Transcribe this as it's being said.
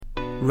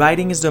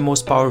Writing is the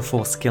most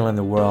powerful skill in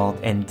the world,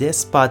 and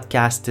this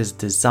podcast is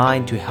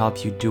designed to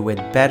help you do it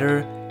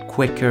better,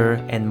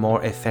 quicker, and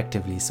more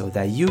effectively so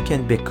that you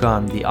can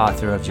become the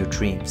author of your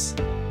dreams.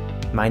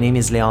 My name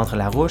is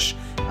Leandre Larouche.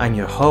 I'm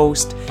your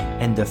host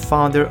and the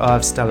founder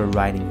of Stellar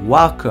Writing.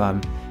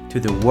 Welcome to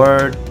the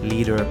Word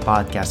Leader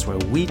podcast, where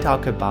we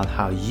talk about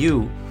how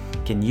you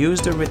can use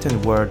the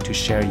written word to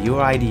share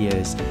your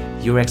ideas,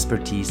 your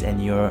expertise,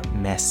 and your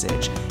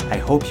message. I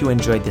hope you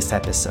enjoyed this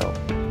episode.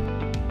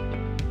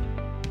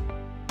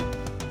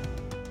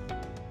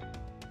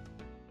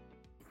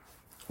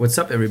 What's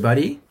up,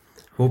 everybody?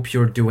 Hope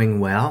you're doing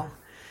well.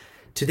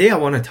 Today I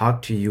want to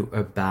talk to you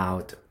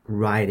about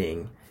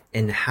writing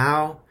and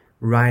how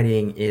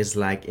writing is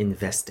like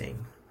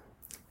investing.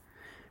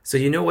 So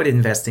you know what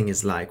investing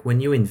is like.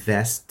 When you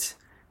invest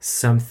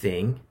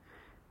something,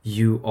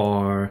 you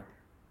are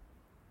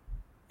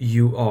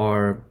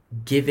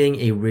giving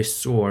a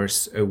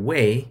resource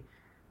away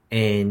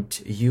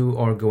and you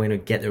are going to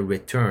get a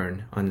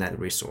return on that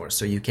resource.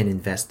 So you can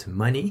invest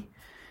money.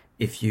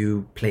 If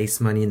you place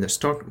money in the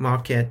stock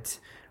market,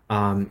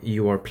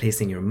 you are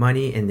placing your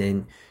money and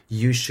then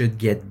you should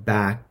get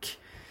back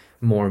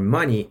more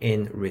money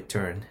in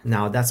return.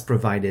 Now that's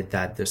provided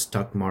that the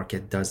stock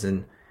market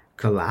doesn't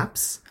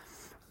collapse.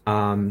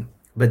 But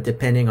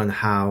depending on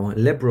how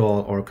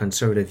liberal or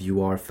conservative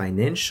you are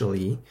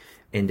financially,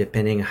 and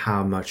depending on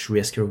how much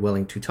risk you're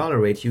willing to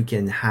tolerate, you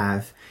can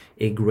have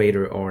a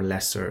greater or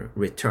lesser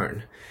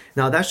return.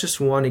 Now, that's just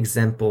one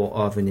example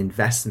of an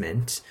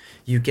investment.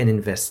 You can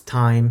invest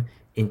time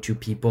into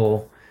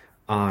people.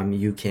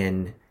 You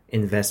can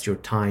invest your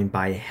time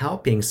by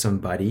helping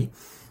somebody,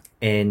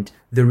 and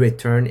the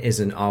return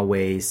isn't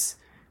always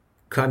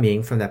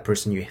coming from that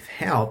person you've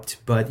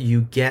helped, but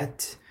you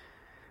get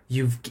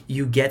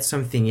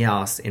something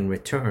else in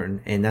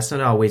return, and that's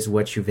not always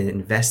what you've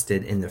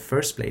invested in the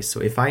first place.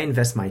 So if I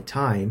invest my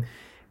time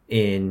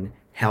in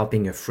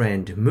helping a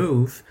friend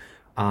move,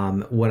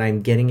 what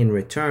I'm getting in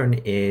return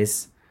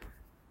is,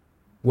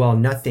 well,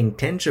 nothing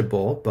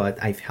tangible, but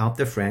I've helped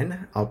a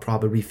friend. I'll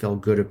probably feel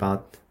good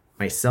about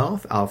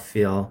myself. I'll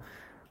feel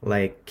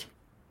like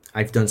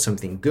I've done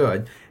something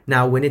good.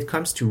 Now, when it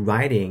comes to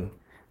writing,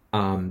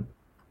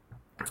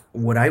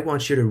 what I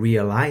want you to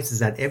realize is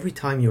that every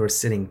time you're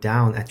sitting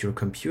down at your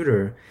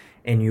computer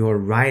and you're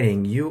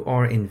writing, you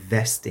are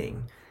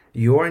investing.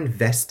 You're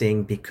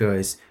investing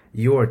because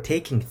you're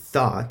taking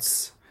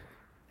thoughts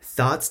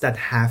that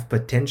have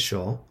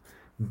potential,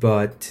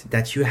 but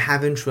that you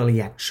haven't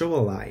really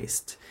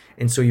actualized.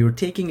 And so you're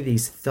taking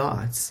these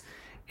thoughts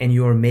and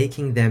you're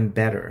making them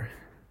better,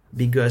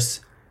 because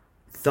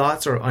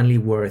thoughts are only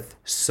worth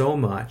so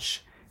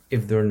much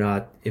if they're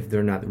not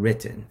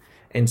written.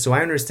 And so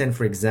I understand,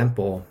 for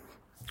example,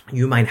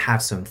 you might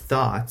have some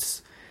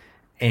thoughts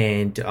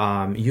and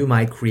you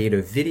might create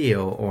a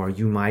video or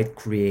you might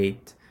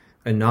create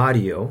an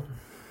audio,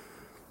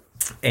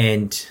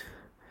 and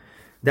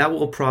that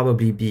will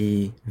probably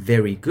be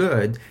very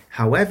good.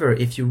 However,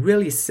 if you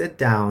really sit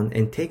down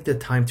and take the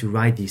time to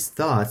write these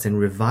thoughts and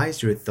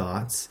revise your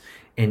thoughts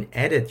and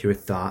edit your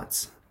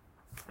thoughts,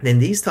 then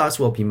these thoughts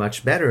will be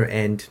much better.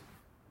 And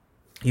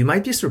you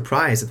might be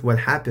surprised at what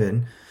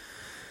happens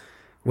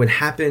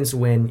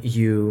when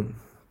you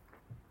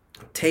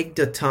take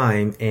the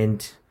time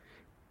and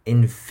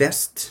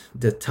invest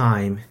the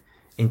time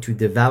into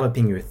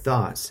developing your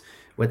thoughts.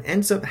 What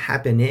ends up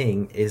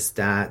happening is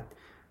that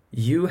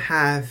you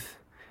have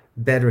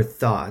better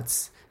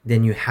thoughts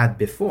than you had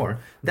before.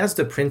 That's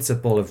the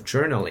principle of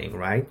journaling,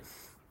 right?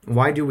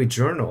 Why do we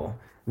journal?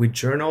 We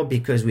journal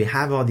because we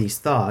have all these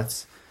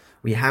thoughts,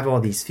 we have all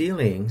these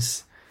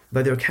feelings,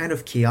 but they're kind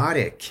of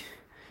chaotic,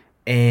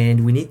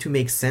 and we need to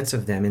make sense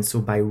of them. And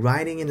so by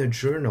writing in a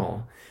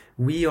journal,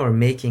 we are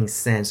making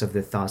sense of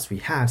the thoughts we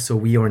have. So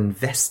we are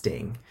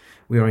investing.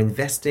 We are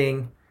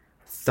investing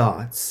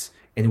thoughts,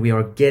 and we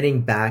are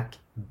getting back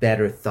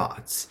better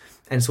thoughts.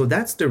 And so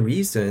that's the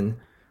reason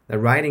that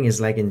writing is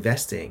like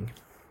investing.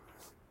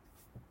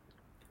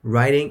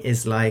 Writing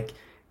is like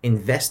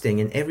investing,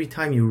 and every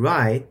time you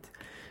write,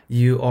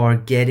 you are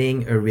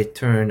getting a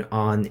return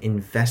on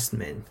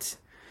investment.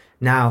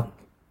 Now,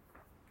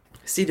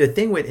 see, the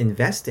thing with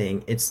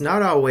investing, it's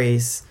not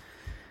always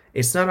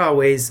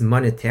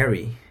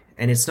monetary,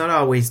 and it's not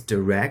always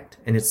direct,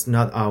 and it's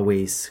not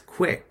always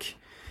quick.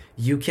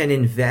 You can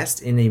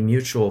invest in a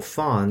mutual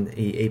fund,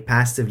 a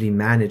passively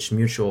managed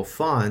mutual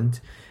fund,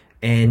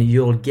 and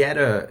you'll get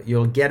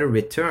a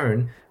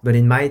return, but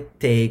it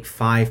might take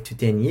 5 to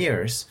 10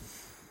 years.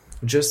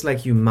 Just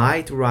like you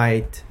might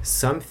write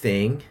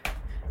something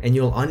and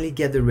you'll only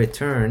get the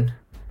return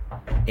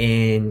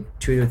in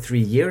 2 to 3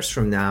 years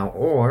from now,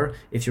 or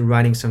if you're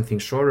writing something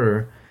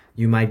shorter,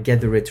 you might get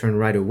the return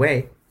right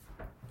away.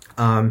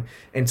 And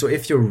so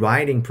if you're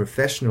writing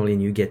professionally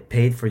and you get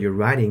paid for your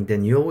writing,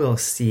 then you will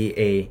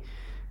see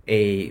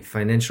a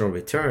financial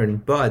return.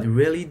 But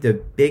really the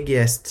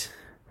biggest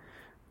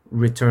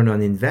return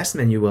on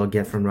investment you will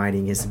get from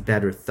writing is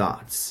better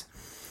thoughts.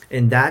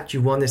 And that you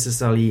won't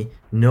necessarily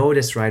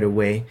notice right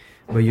away,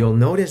 but you'll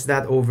notice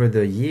that over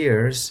the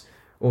years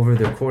over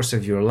the course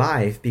of your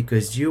life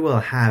because you will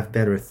have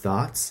better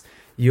thoughts,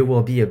 you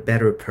will be a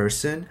better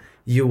person,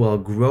 you will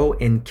grow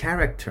in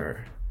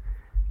character,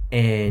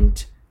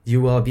 and you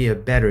will be a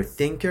better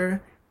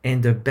thinker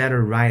and a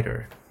better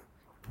writer.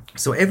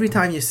 So every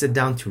time you sit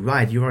down to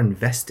write, you are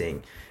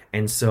investing.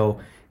 And so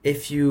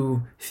if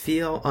you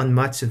feel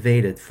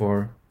unmotivated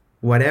for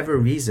whatever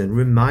reason,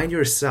 remind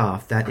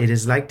yourself that it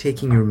is like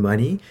taking your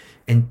money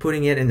and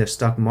putting it in the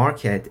stock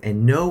market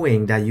and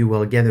knowing that you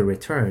will get a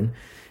return.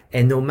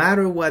 And no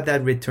matter what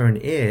that return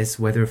is,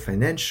 whether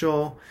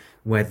financial,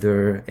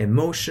 whether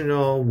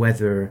emotional,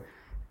 whether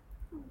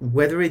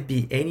it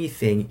be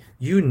anything,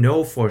 you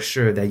know for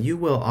sure that you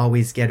will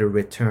always get a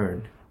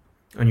return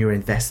on your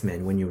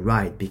investment when you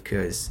write,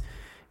 because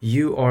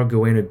you are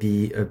going to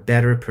be a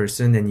better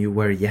person than you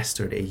were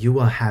yesterday. You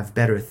will have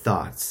better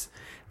thoughts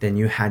than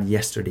you had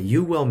yesterday.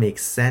 You will make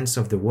sense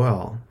of the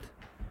world.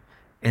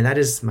 And that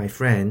is, my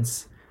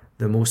friends,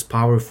 the most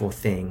powerful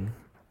thing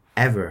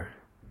ever.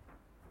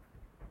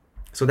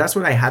 So that's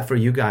what I had for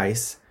you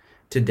guys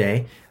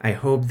today. I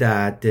hope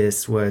that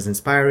this was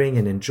inspiring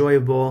and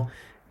enjoyable.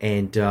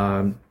 And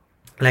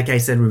like I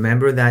said,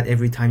 remember that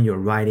every time you're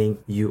writing,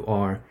 you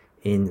are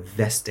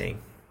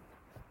investing.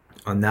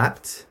 On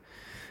that,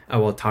 I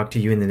will talk to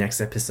you in the next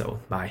episode.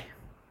 Bye.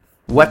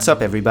 What's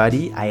up,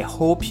 everybody? I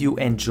hope you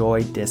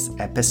enjoyed this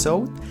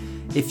episode.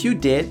 If you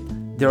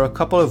did, there are a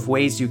couple of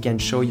ways you can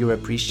show your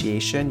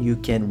appreciation. You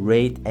can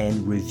rate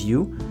and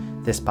review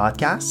this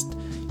podcast.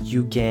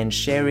 You can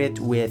share it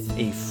with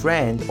a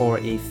friend or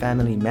a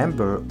family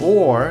member,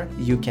 or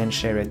you can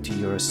share it to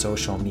your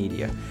social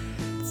media.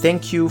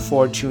 Thank you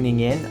for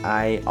tuning in.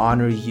 I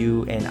honor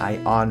you and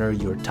I honor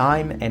your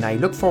time, and I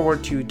look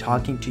forward to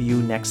talking to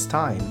you next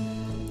time.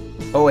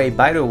 Oh, hey,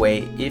 by the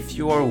way, if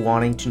you are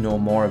wanting to know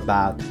more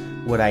about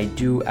what I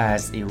do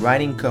as a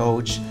writing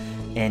coach,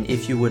 and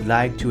if you would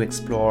like to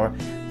explore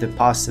the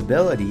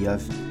possibility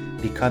of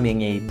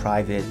becoming a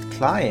private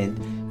client,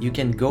 you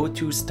can go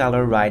to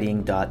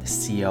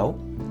stellarwriting.co.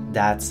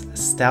 That's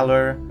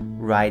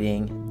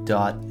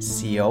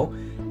stellarwriting.co.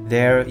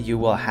 There you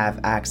will have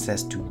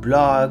access to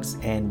blogs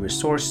and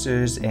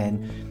resources,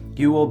 and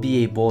you will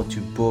be able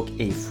to book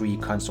a free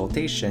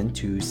consultation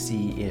to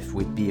see if it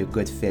would be a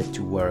good fit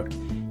to work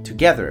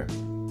together.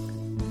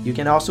 You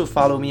can also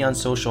follow me on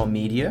social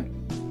media.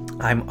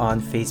 I'm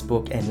on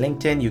Facebook and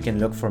LinkedIn. You can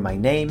look for my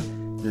name,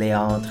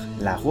 Léandre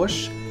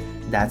Larouche.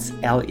 That's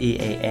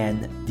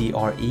Leandre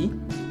Larouche.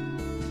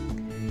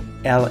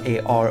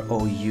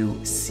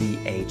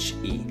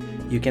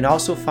 You can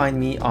also find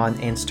me on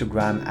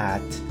Instagram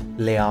at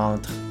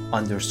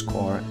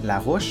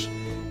Leandre_Larouche.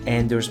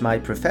 And there's my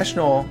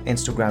professional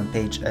Instagram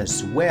page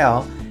as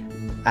well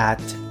at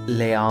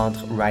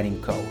Léandre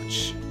Writing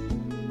Coach.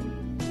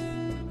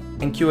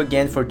 Thank you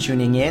again for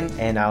tuning in,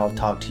 and I'll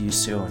talk to you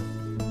soon.